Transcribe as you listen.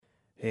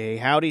Hey,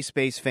 howdy,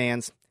 space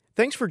fans.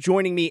 Thanks for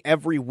joining me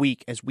every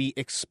week as we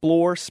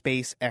explore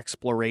space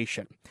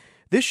exploration.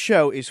 This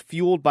show is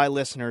fueled by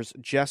listeners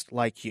just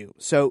like you,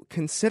 so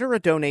consider a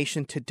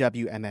donation to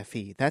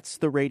WMFE. That's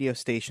the radio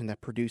station that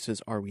produces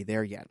Are We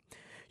There Yet?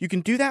 You can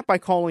do that by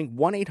calling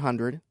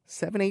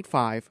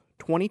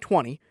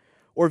 1-800-785-2020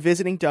 or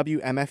visiting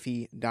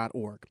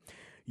WMFE.org.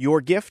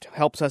 Your gift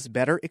helps us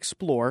better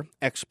explore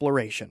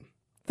exploration.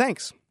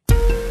 Thanks.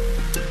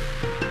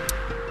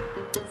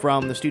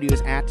 From the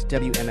studios at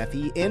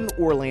WMFE in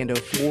Orlando,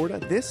 Florida,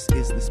 this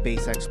is the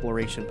Space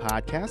Exploration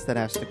Podcast that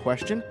asks the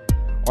question,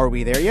 are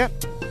we there yet?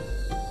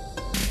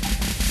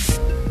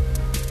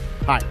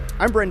 Hi,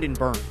 I'm Brendan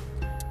Byrne.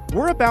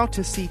 We're about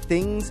to see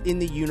things in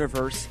the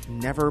universe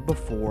never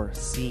before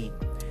seen.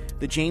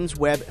 The James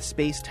Webb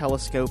Space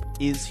Telescope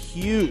is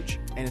huge,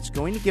 and it's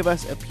going to give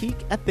us a peek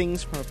at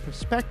things from a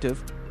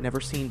perspective never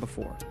seen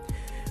before.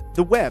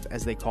 The Webb,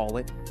 as they call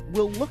it,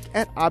 will look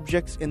at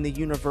objects in the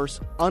universe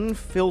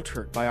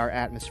unfiltered by our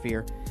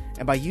atmosphere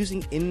and by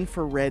using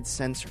infrared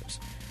sensors.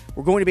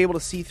 We're going to be able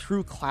to see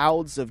through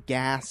clouds of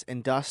gas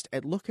and dust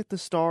and look at the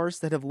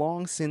stars that have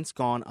long since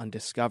gone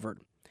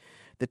undiscovered.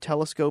 The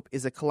telescope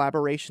is a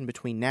collaboration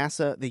between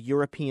NASA, the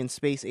European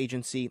Space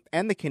Agency,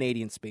 and the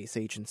Canadian Space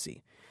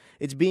Agency.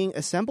 It's being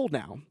assembled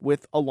now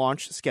with a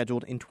launch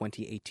scheduled in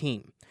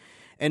 2018.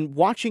 And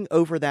watching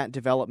over that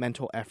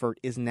developmental effort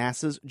is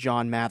NASA's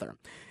John Mather.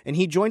 And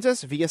he joins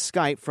us via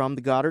Skype from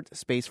the Goddard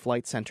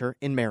Spaceflight Center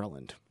in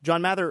Maryland.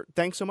 John Mather,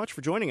 thanks so much for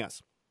joining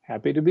us.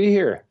 Happy to be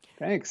here.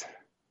 Thanks.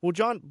 Well,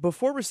 John,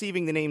 before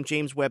receiving the name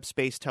James Webb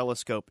Space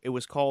Telescope, it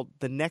was called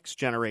the Next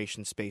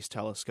Generation Space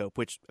Telescope,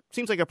 which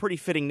seems like a pretty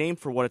fitting name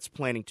for what it's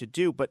planning to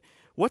do. But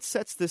what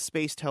sets this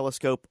space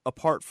telescope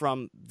apart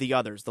from the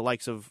others, the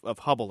likes of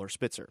Hubble or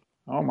Spitzer?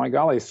 Oh, my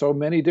golly, so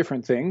many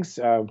different things.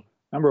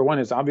 Number one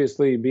is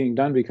obviously being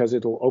done because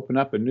it'll open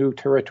up a new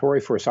territory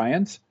for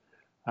science.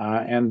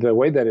 And the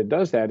way that it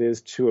does that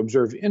is to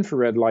observe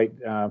infrared light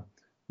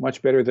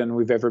much better than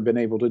we've ever been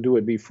able to do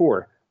it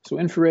before. So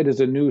infrared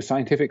is a new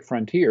scientific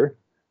frontier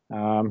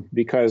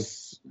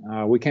because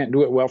we can't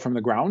do it well from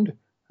the ground.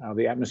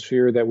 The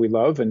atmosphere that we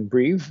love and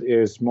breathe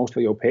is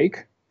mostly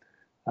opaque.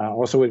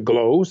 Also, it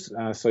glows,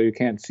 so you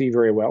can't see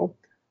very well.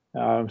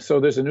 So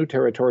there's a new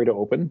territory to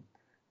open.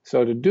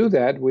 So to do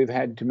that, we've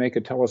had to make a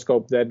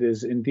telescope that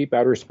is in deep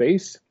outer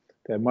space,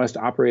 that must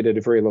operate at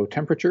a very low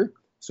temperature,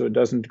 so it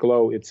doesn't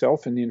glow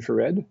itself in the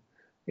infrared,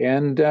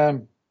 and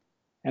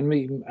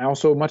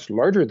also much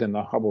larger than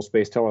the Hubble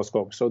Space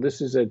Telescope. So this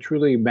is a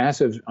truly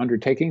massive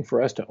undertaking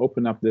for us to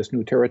open up this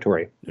new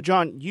territory.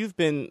 John, you've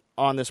been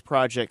on this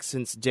project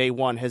since day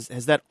one. Has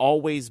that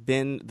always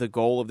been the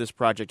goal of this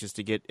project, is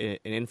to get an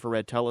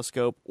infrared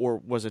telescope, or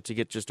was it to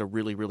get just a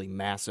really, really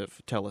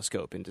massive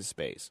telescope into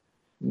space?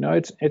 No,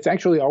 it's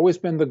actually always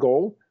been the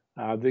goal.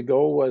 The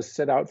goal was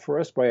set out for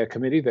us by a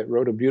committee that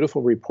wrote a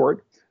beautiful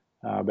report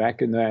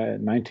back in the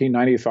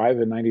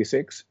 1995 and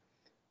 96. It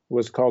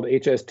was called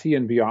HST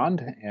and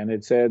Beyond, and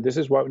it said this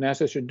is what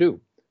NASA should do.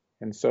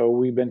 And so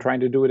we've been trying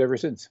to do it ever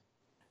since.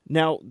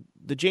 Now,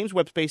 the James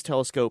Webb Space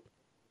Telescope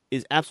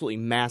is absolutely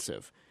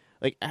massive.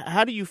 Like,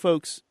 how do you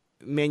folks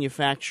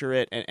manufacture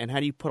it, and how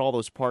do you put all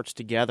those parts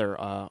together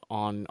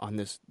on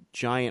this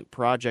giant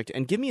project?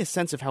 And give me a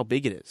sense of how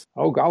big it is.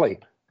 Oh, golly.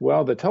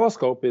 Well, the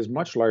telescope is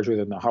much larger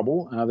than the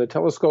Hubble. The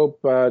telescope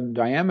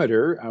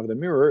diameter of the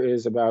mirror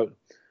is about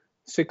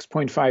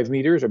 6.5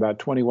 meters, about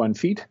 21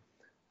 feet,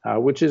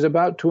 which is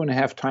about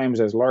 2.5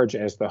 times as large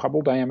as the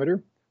Hubble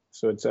diameter.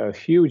 So it's a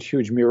huge,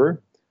 huge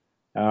mirror.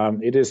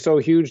 It is so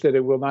huge that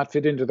it will not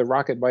fit into the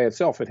rocket by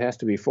itself. It has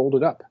to be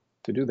folded up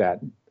to do that.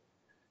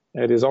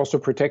 It is also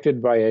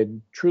protected by a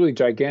truly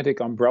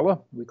gigantic umbrella.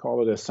 We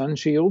call it a sun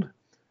shield,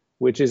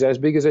 which is as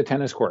big as a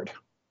tennis court.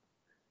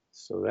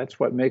 So that's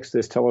what makes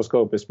this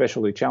telescope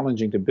especially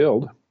challenging to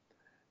build.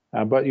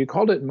 But you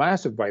called it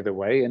massive, by the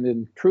way, and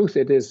in truth,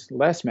 it is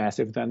less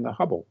massive than the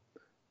Hubble.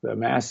 The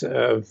mass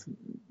of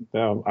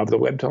the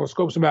Webb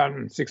telescope is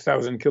about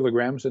 6,000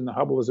 kilograms, and the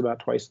Hubble is about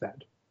twice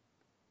that.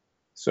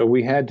 So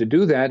we had to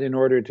do that in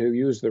order to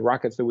use the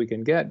rockets that we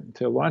can get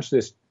to launch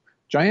this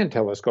giant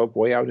telescope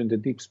way out into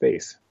deep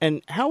space.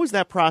 And how is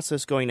that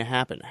process going to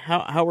happen?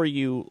 How are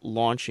you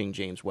launching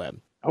James Webb?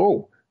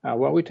 Well,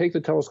 we take the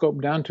telescope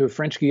down to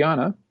French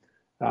Guiana,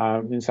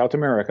 in South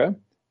America,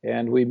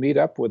 and we meet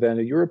up with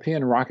a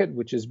European rocket,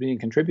 which is being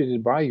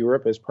contributed by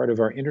Europe as part of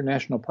our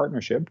international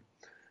partnership.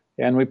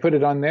 And we put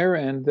it on there,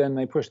 and then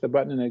they push the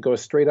button, and it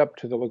goes straight up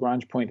to the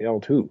Lagrange point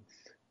L2,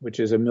 which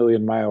is 1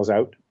 million miles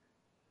out,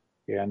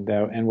 and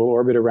we'll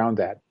orbit around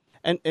that.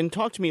 And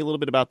talk to me a little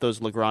bit about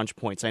those Lagrange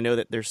points. I know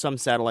that there's some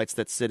satellites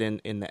that sit in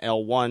the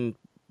L1.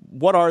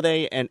 What are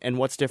they, and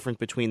what's different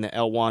between the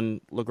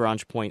L1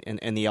 Lagrange point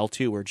and the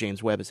L2 where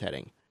James Webb is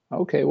heading?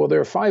 Okay, well, there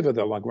are 5 of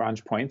the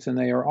Lagrange points, and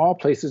they are all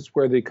places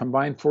where the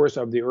combined force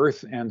of the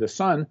Earth and the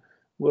Sun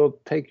will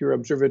take your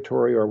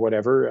observatory or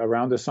whatever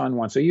around the Sun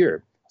once a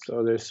year.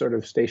 So there's sort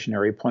of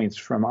stationary points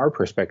from our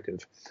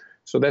perspective.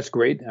 So that's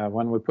great.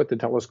 When we put the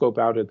telescope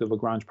out at the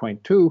Lagrange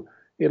point 2,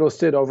 it'll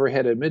sit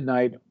overhead at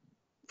midnight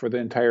for the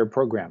entire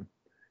program.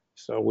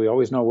 So we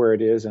always know where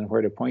it is and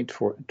where to point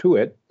to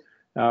it.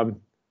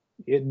 Um,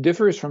 it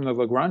differs from the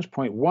Lagrange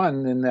point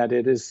 1 in that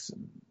it is,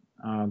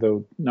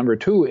 the number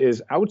 2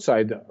 is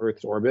outside the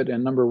Earth's orbit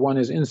and number 1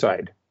 is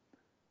inside.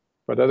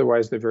 But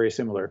otherwise, they're very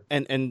similar.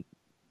 And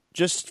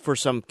just for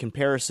some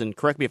comparison,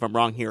 correct me if I'm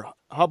wrong here,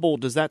 Hubble,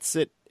 does that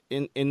sit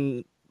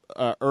in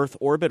Earth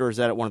orbit, or is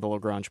that at one of the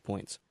Lagrange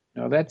points?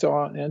 No, that's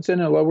all. It's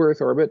in a low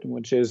Earth orbit,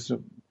 which is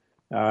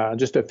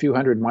just a few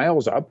hundred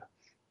miles up,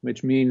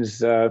 which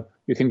means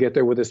you can get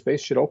there with a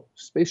space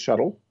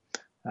shuttle.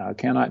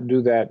 Cannot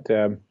do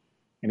that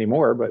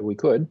anymore, but we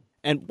could.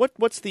 And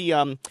what's the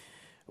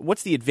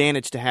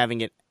advantage to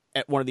having it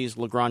at one of these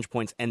Lagrange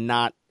points and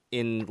not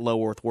in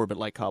low Earth orbit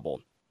like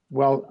Hubble?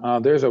 Well,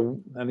 there's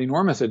an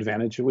enormous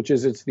advantage, which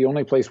is it's the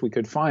only place we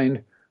could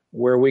find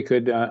where we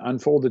could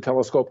unfold the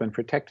telescope and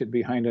protect it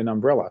behind an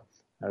umbrella,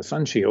 a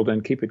sun shield,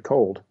 and keep it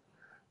cold.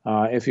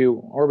 If you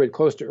orbit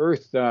close to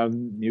Earth,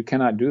 you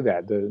cannot do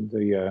that.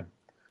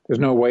 There's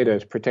no way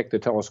to protect the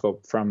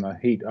telescope from the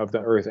heat of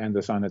the Earth and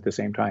the sun at the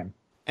same time.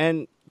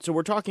 And so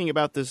we're talking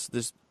about this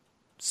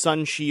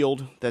sun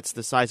shield that's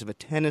the size of a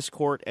tennis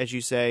court, as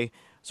you say.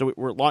 So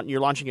you're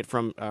launching it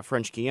from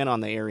French Guiana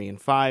on the Ariane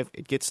 5.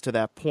 It gets to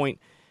that point.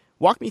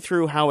 Walk me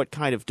through how it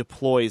kind of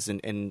deploys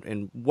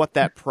and what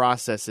that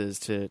process is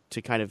to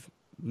kind of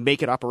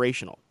make it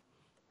operational.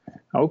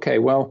 Okay,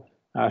 well,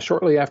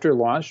 shortly after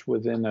launch,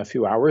 within a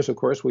few hours, of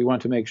course, we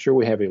want to make sure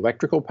we have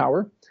electrical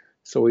power.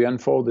 So we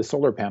unfold the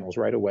solar panels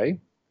right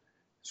away.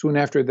 Soon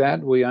after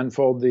that, we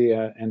unfold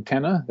the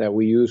antenna that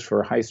we use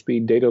for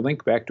high-speed data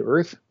link back to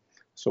Earth.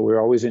 So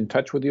we're always in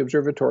touch with the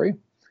observatory.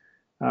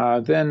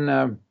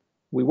 Then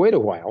we wait a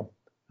while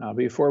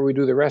before we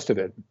do the rest of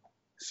it.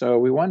 So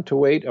we want to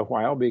wait a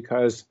while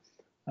because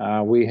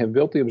we have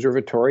built the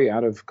observatory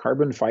out of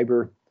carbon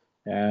fiber,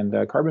 and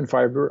carbon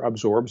fiber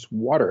absorbs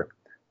water.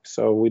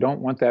 So we don't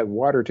want that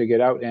water to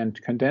get out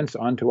and condense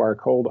onto our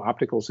cold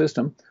optical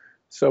system.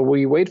 So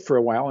we wait for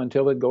a while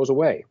until it goes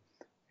away.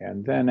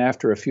 And then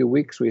after a few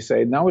weeks, we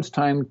say, now it's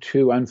time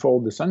to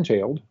unfold the sun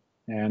shield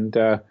and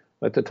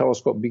let the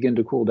telescope begin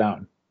to cool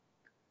down.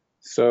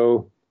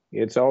 So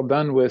it's all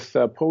done with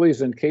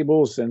pulleys and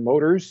cables and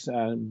motors,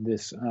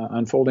 this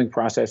unfolding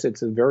process.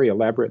 It's a very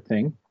elaborate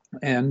thing.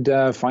 And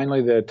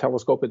finally, the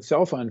telescope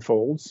itself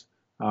unfolds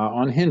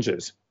on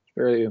hinges.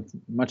 Very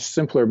much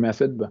simpler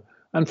method, but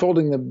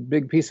unfolding the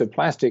big piece of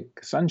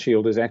plastic sun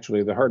shield is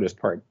actually the hardest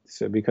part,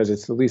 because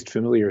it's the least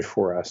familiar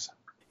for us.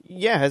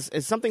 Yeah, has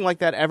something like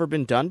that ever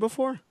been done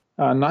before?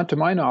 Not to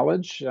my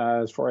knowledge.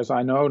 As far as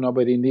I know,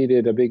 nobody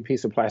needed a big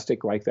piece of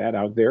plastic like that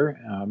out there.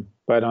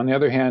 But on the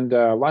other hand,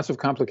 lots of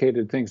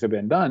complicated things have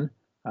been done,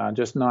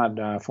 just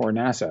not for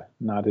NASA,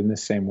 not in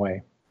this same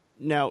way.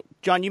 Now,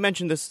 John, you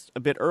mentioned this a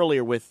bit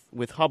earlier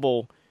with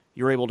Hubble.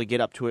 You're able to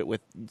get up to it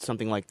with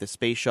something like the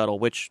space shuttle,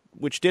 which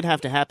did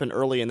have to happen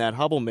early in that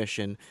Hubble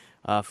mission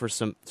for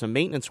some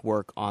maintenance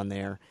work on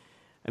there.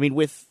 I mean,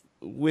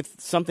 with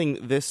something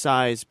this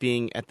size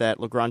being at that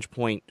Lagrange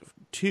point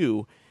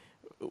 2,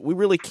 we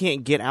really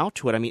can't get out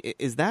to it. I mean,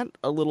 is that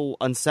a little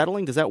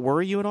unsettling? Does that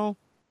worry you at all?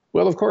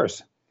 Well, of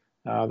course.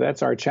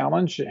 That's our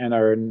challenge, and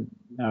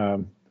our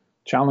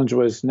challenge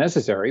was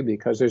necessary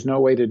because there's no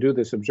way to do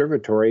this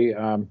observatory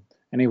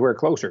anywhere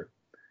closer.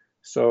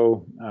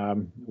 So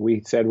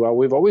we said, well,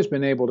 we've always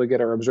been able to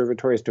get our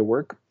observatories to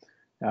work.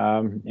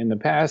 In the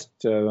past,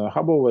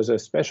 Hubble was a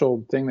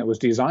special thing that was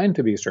designed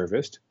to be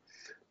serviced,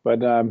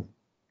 but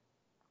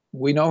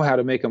we know how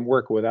to make them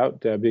work without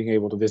being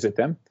able to visit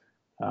them.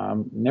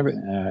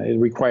 It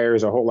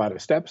requires a whole lot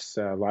of steps,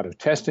 a lot of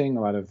testing,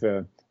 a lot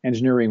of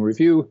engineering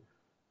review.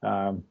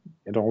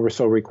 It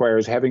also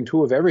requires having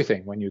two of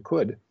everything when you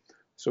could.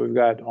 So we've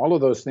got all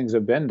of those things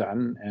have been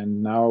done,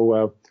 and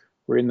now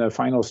we're in the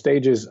final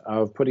stages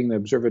of putting the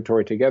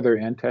observatory together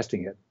and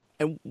testing it.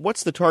 And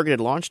what's the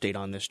targeted launch date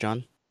on this,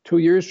 John? 2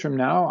 years from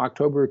now,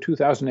 October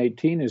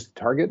 2018 is the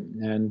target,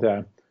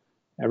 and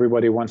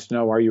everybody wants to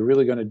know, are you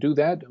really going to do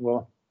that?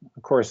 Well,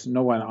 of course,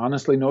 no one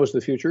honestly knows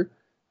the future.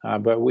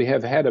 But we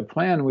have had a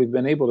plan. We've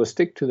been able to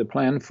stick to the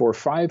plan for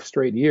 5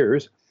 straight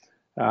years,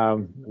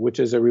 which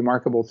is a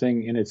remarkable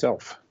thing in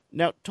itself.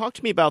 Now, talk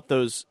to me about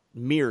those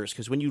mirrors,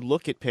 because when you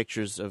look at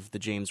pictures of the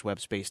James Webb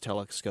Space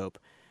Telescope,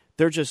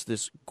 they're just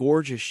this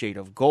gorgeous shade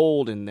of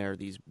gold, and they're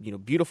these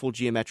beautiful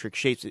geometric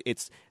shapes.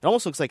 It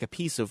almost looks like a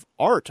piece of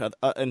art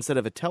instead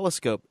of a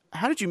telescope.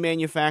 How did you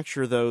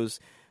manufacture those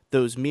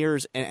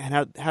mirrors,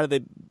 and how did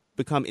they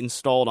become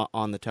installed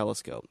on the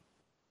telescope?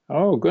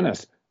 Oh,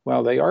 goodness.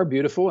 Well, they are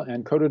beautiful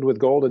and coated with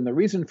gold. And the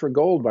reason for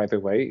gold, by the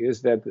way,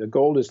 is that the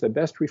gold is the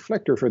best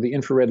reflector for the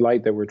infrared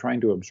light that we're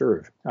trying to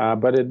observe.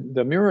 But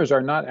the mirrors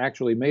are not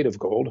actually made of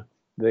gold.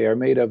 They are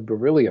made of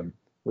beryllium,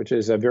 which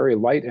is a very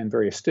light and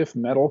very stiff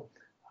metal,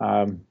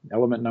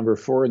 element number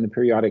 4 in the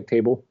periodic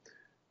table.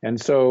 And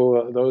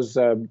so those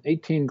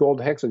 18 gold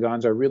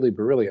hexagons are really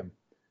beryllium.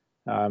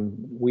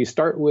 We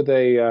start with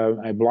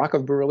a block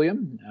of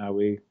beryllium.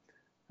 We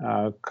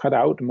cut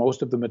out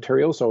most of the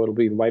material, so it'll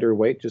be lighter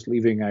weight, just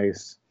leaving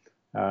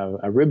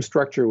a rib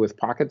structure with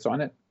pockets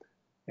on it.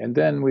 And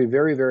then we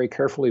very, very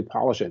carefully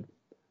polish it.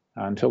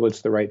 until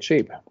it's the right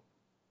shape.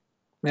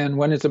 And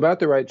when it's about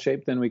the right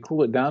shape, then we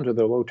cool it down to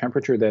the low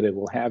temperature that it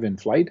will have in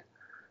flight.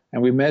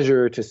 And we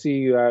measure to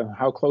see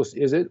how close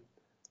is it.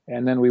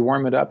 And then we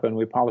warm it up and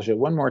we polish it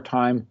one more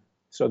time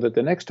so that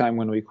the next time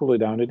when we cool it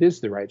down, it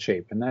is the right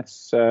shape. And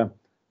that's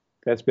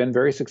been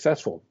very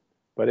successful,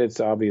 but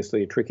it's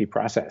obviously a tricky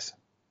process.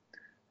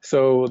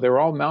 So they're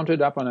all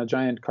mounted up on a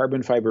giant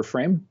carbon fiber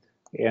frame,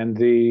 and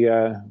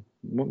the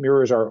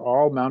mirrors are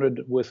all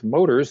mounted with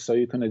motors so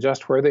you can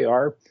adjust where they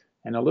are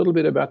and a little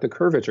bit about the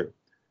curvature,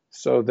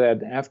 so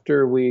that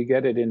after we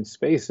get it in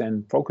space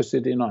and focus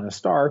it in on a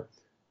star,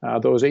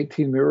 those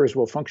 18 mirrors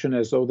will function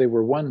as though they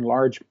were one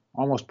large,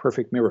 almost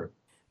perfect mirror.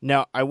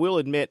 Now, I will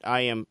admit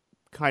I am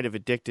kind of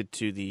addicted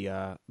to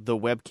the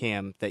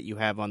webcam that you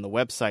have on the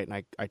website,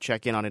 and I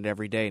check in on it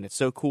every day, and it's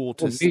so cool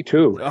to me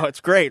too. Oh,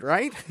 it's great,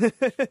 right?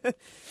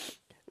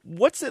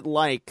 What's it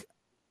like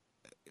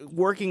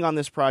working on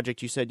this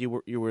project? You said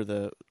you were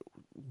the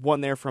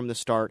one there from the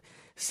start.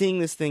 Seeing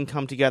this thing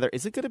come together,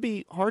 is it going to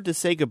be hard to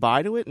say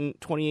goodbye to it in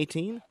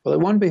 2018? Well,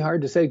 it won't be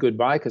hard to say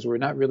goodbye because we're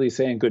not really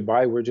saying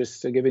goodbye. We're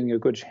just giving you a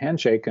good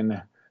handshake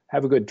and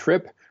have a good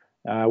trip.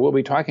 We'll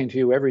be talking to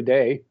you every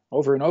day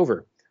over and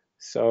over.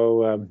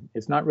 So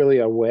it's not really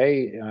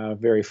away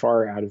very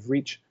far out of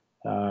reach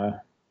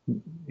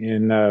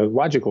in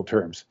logical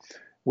terms.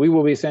 We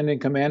will be sending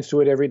commands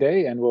to it every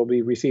day, and we'll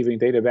be receiving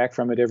data back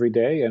from it every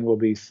day, and we'll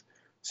be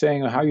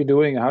saying, how you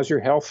doing? How's your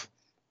health?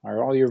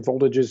 Are all your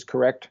voltages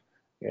correct?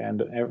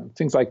 And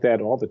things like that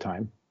all the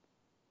time.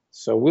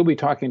 So we'll be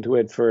talking to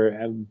it for,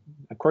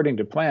 according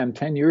to plan,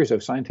 10 years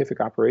of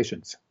scientific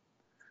operations,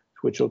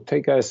 which will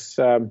take us,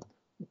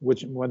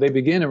 when they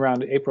begin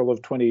around April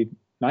of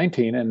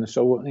 2019, and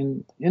so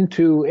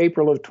into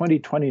April of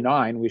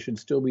 2029, we should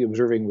still be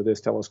observing with this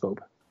telescope.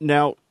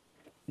 Now,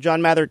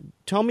 John Mather,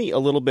 tell me a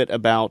little bit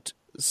about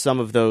some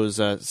of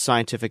those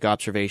scientific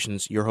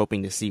observations you're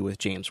hoping to see with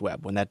James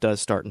Webb when that does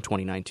start in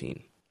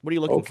 2019. What are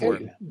you looking for?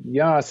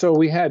 Yeah, so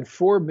we had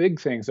four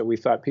big things that we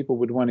thought people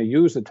would want to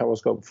use the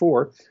telescope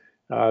for.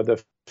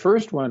 The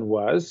first one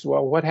was,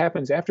 well, what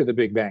happens after the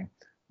Big Bang?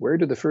 Where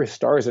do the first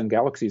stars and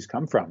galaxies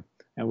come from?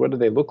 And what do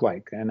they look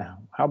like? And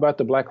how about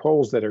the black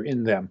holes that are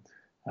in them?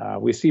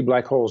 We see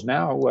black holes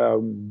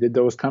now. Did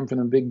those come from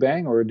the Big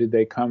Bang, or did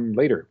they come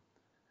later?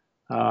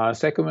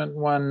 Second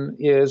one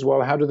is,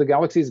 well, how do the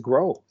galaxies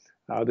grow?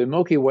 The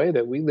Milky Way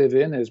that we live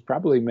in is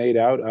probably made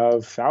out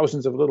of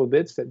thousands of little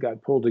bits that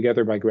got pulled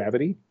together by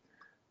gravity.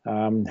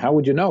 How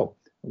would you know?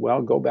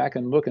 Well, go back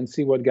and look and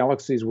see what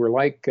galaxies were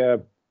like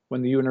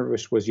when the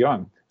universe was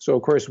young. So,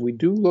 of course, we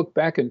do look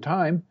back in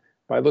time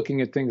by looking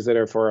at things that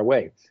are far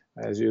away.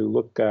 As you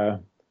look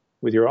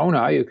with your own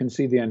eye, you can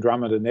see the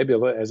Andromeda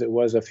Nebula as it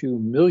was a few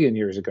million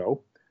years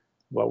ago.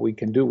 What we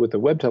can do with the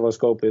Webb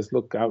telescope is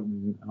look out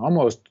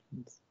almost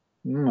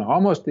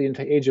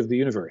the age of the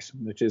universe,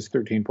 which is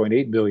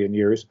 13.8 billion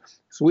years.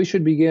 So we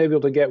should be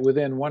able to get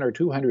within 100 or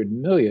 200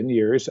 million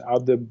years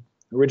of the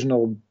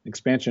original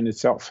expansion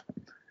itself.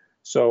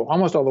 So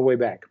almost all the way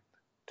back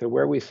to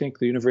where we think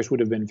the universe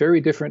would have been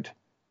very different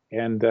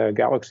and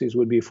galaxies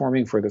would be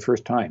forming for the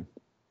first time.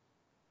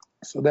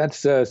 So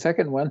that's the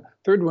second one.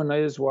 Third one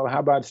is, well, how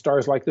about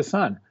stars like the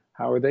sun?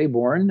 How are they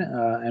born?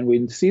 And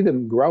we see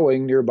them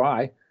growing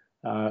nearby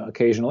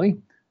occasionally.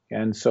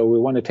 And so we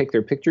want to take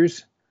their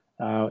pictures.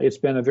 It's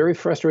been a very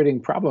frustrating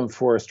problem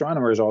for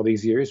astronomers all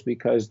these years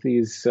because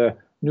these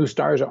new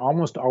stars are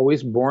almost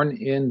always born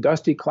in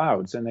dusty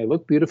clouds, and they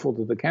look beautiful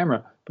to the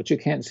camera, but you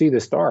can't see the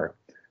star.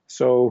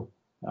 So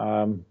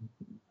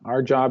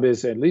our job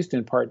is, at least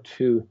in part,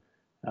 to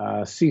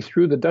see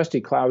through the dusty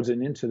clouds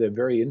and into the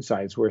very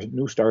insides where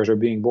new stars are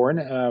being born,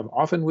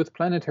 often with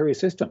planetary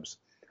systems.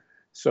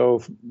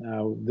 So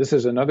this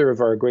is another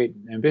of our great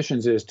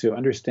ambitions, is to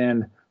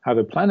understand how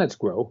the planets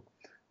grow.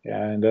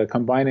 And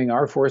combining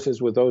our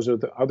forces with those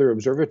of the other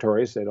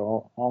observatories that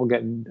all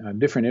get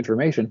different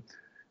information,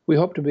 we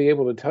hope to be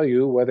able to tell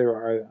you whether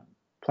our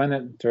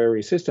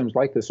planetary systems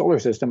like the solar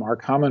system are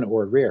common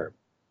or rare.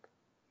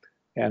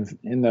 And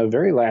in the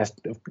very last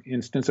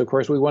instance, of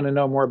course, we want to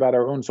know more about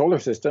our own solar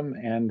system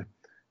and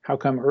how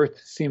come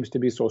Earth seems to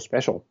be so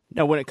special.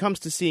 Now, when it comes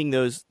to seeing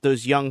those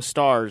young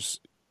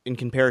stars, in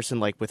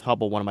comparison, like with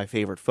Hubble, one of my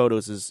favorite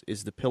photos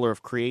is the pillar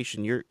of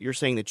creation. You're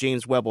saying that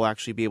James Webb will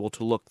actually be able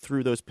to look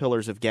through those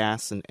pillars of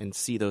gas and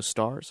see those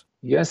stars?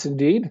 Yes,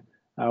 indeed.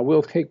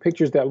 We'll take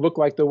pictures that look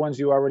like the ones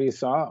you already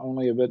saw,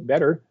 only a bit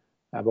better.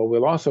 But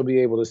we'll also be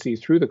able to see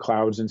through the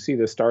clouds and see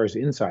the stars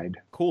inside.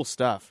 Cool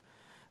stuff.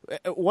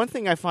 One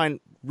thing I find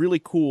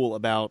really cool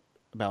about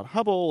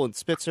Hubble and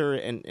Spitzer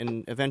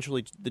and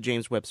eventually the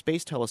James Webb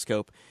Space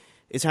Telescope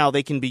is how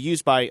they can be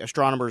used by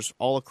astronomers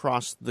all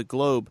across the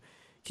globe.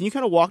 Can you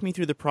kind of walk me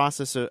through the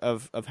process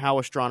of how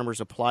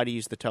astronomers apply to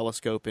use the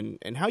telescope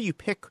and how you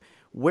pick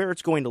where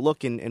it's going to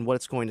look and what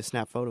it's going to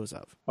snap photos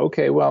of?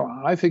 Okay, well,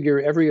 I figure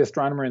every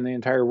astronomer in the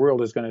entire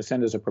world is going to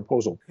send us a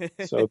proposal.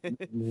 So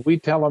we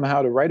tell them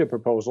how to write a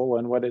proposal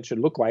and what it should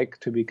look like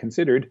to be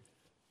considered.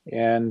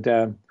 And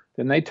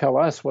then they tell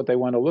us what they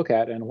want to look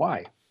at and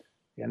why.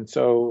 And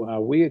so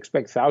we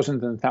expect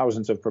thousands and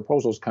thousands of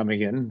proposals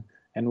coming in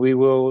and we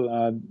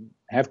will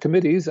have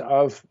committees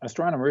of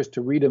astronomers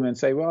to read them and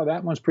say, well,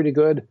 that one's pretty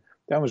good,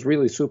 that was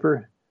really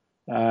super,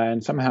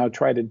 and somehow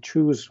try to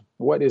choose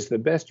what is the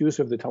best use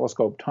of the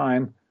telescope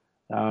time,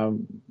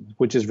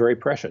 which is very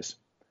precious.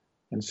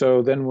 And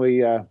so then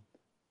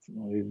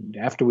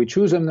after we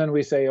choose them, then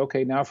we say,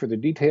 okay, now for the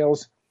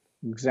details,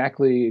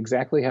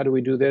 exactly how do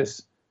we do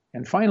this?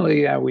 And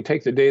finally, we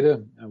take the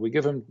data, we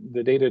give them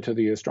the data to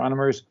the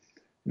astronomers,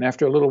 and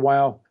after a little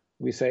while,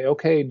 we say,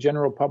 okay,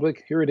 general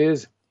public, here it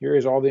is. Here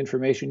is all the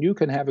information. You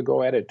can have a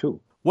go at it too.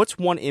 What's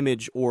one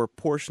image or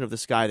portion of the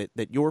sky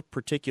that you're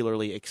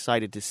particularly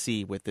excited to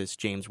see with this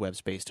James Webb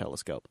Space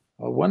Telescope?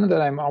 One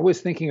that I'm always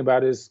thinking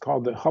about is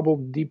called the Hubble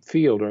Deep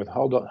Field, or the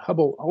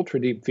Hubble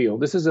Ultra Deep Field.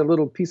 This is a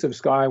little piece of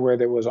sky where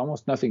there was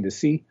almost nothing to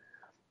see,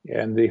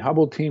 and the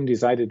Hubble team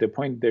decided to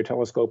point their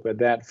telescope at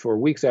that for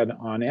weeks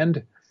on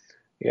end.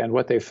 And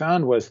what they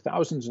found was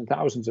thousands and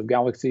thousands of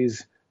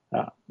galaxies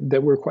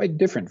that were quite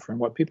different from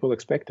what people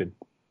expected.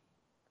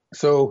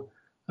 So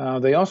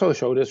they also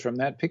showed us from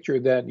that picture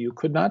that you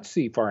could not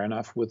see far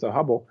enough with the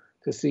Hubble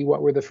to see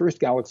what were the first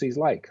galaxies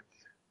like.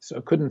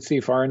 So couldn't see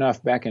far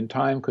enough back in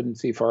time, couldn't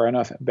see far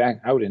enough back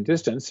out in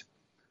distance.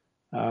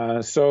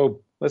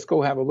 So let's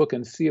go have a look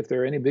and see if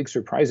there are any big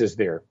surprises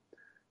there.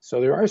 So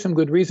there are some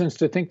good reasons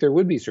to think there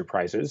would be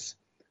surprises.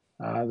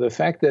 The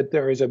fact that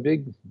there is a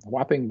big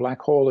whopping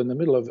black hole in the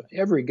middle of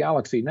every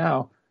galaxy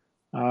now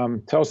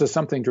tells us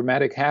something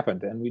dramatic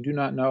happened, and we do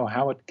not know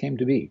how it came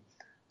to be.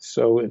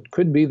 So it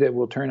could be that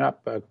we'll turn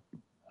up a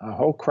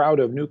whole crowd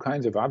of new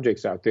kinds of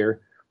objects out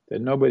there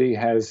that nobody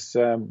has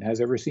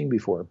ever seen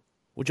before.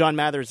 Well, John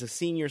Mather is a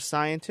senior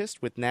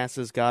scientist with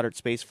NASA's Goddard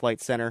Spaceflight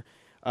Center.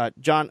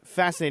 John,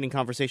 fascinating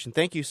conversation.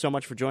 Thank you so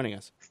much for joining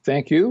us.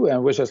 Thank you,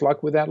 and wish us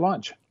luck with that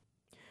launch.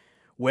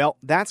 Well,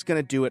 that's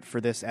going to do it for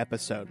this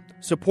episode.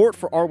 Support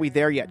for Are We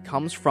There Yet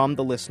comes from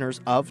the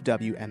listeners of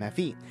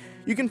WMFE.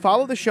 You can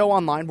follow the show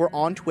online. We're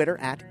on Twitter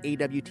at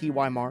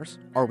AWTYMars.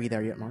 Are We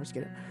There Yet, Mars?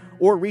 Get it?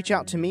 Or reach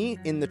out to me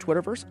in the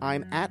Twitterverse.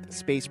 I'm at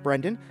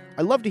SpaceBrendan.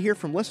 I love to hear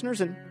from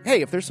listeners, and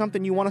hey, if there's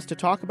something you want us to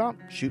talk about,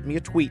 shoot me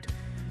a tweet.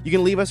 You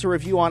can leave us a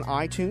review on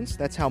iTunes.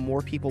 That's how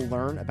more people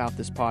learn about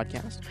this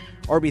podcast.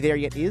 Are We There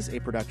Yet is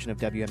a production of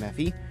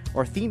WMFE.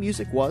 Our theme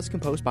music was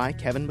composed by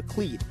Kevin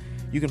McLeod.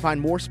 You can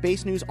find more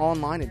space news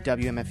online at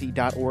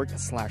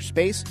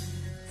wmfe.org/space.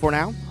 For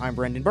now, I'm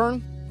Brendan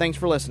Byrne. Thanks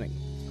for listening.